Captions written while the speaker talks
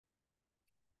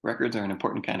Records are an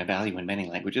important kind of value in many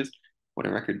languages. What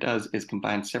a record does is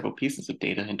combine several pieces of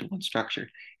data into one structure,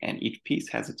 and each piece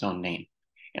has its own name.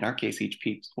 In our case, each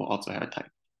piece will also have a type.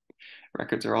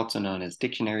 Records are also known as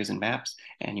dictionaries and maps,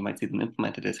 and you might see them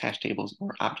implemented as hash tables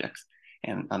or objects.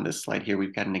 And on this slide here,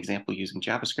 we've got an example using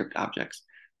JavaScript objects.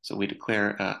 So we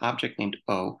declare an object named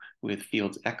O with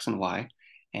fields X and Y.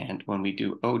 And when we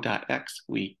do O.X,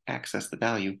 we access the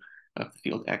value of the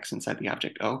field X inside the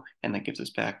object O, and that gives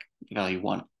us back the value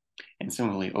 1. And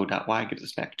similarly, O.Y gives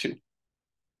us back 2.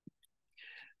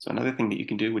 So another thing that you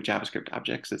can do with JavaScript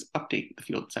objects is update the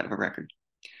field inside of a record.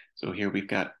 So here we've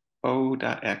got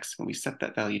O.X, and we set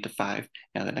that value to 5.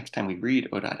 Now the next time we read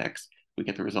O.X, we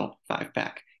get the result 5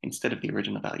 back instead of the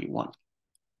original value 1.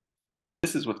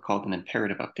 This is what's called an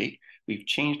imperative update. We've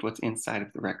changed what's inside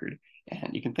of the record, and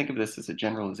you can think of this as a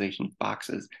generalization of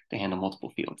boxes to handle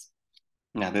multiple fields.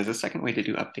 Now there's a second way to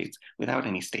do updates without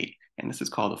any state, and this is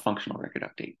called a functional record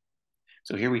update.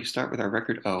 So here we start with our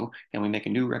record O, and we make a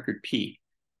new record P.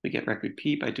 We get record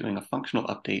P by doing a functional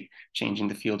update, changing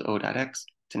the field O.X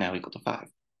to now equal to 5.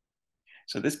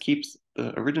 So this keeps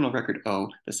the original record O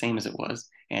the same as it was,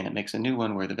 and it makes a new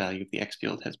one where the value of the X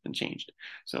field has been changed.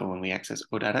 So when we access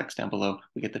O.X down below,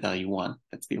 we get the value 1.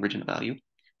 That's the original value.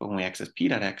 But when we access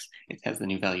P.X, it has the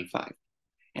new value 5.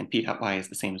 And P.Y is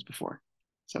the same as before.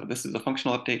 So this is a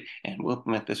functional update, and we'll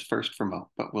implement this first for Mo,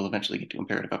 but we'll eventually get to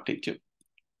imperative update too.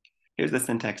 Here's the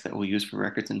syntax that we'll use for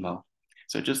records in Mo.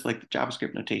 So just like the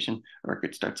JavaScript notation, a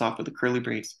record starts off with a curly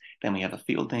brace, then we have a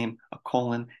field name, a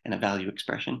colon, and a value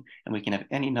expression, and we can have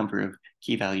any number of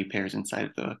key value pairs inside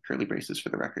of the curly braces for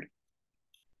the record.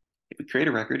 If we create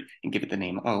a record and give it the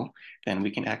name O, then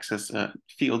we can access a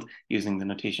field using the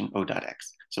notation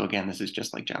O.X. So again, this is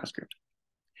just like JavaScript.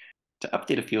 To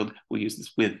update a field, we'll use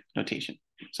this with notation.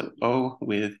 So O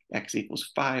with X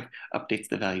equals 5 updates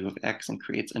the value of X and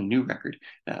creates a new record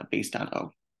based on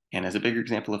O. And as a bigger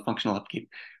example of functional update,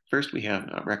 first we have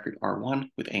a record R1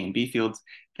 with A and B fields.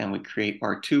 Then we create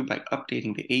R2 by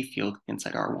updating the A field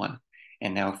inside R1.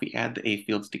 And now if we add the A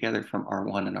fields together from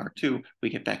R1 and R2, we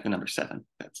get back the number 7.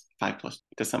 That's 5 plus.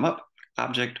 To sum up,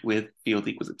 object with field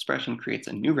equals expression creates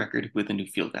a new record with a new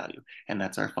field value. And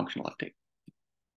that's our functional update.